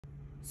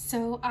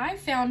So I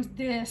found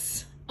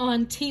this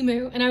on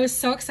Temu and I was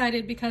so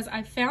excited because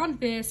I found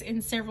this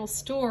in several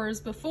stores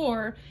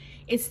before.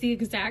 It's the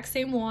exact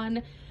same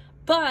one,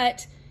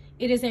 but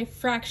it is a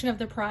fraction of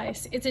the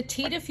price. It's a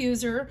tea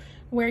diffuser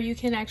where you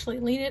can actually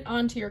lean it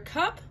onto your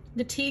cup.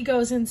 The tea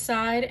goes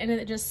inside and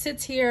it just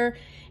sits here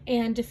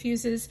and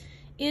diffuses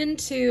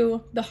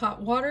into the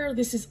hot water.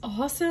 This is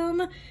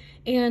awesome.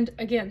 And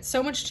again,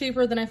 so much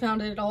cheaper than I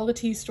found it at all the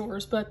tea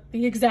stores, but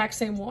the exact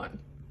same one.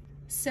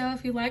 So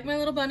if you like my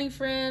little bunny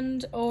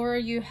friend, or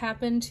you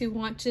happen to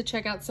want to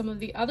check out some of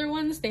the other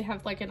ones, they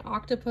have like an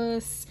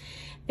octopus,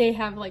 they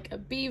have like a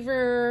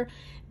beaver,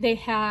 they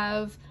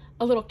have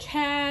a little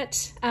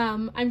cat.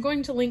 I'm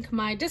going to link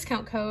my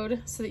discount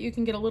code so that you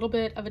can get a little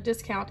bit of a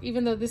discount.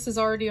 Even though this is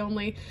already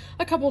only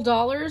a couple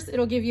dollars,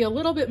 it'll give you a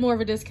little bit more of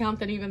a discount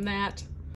than even that.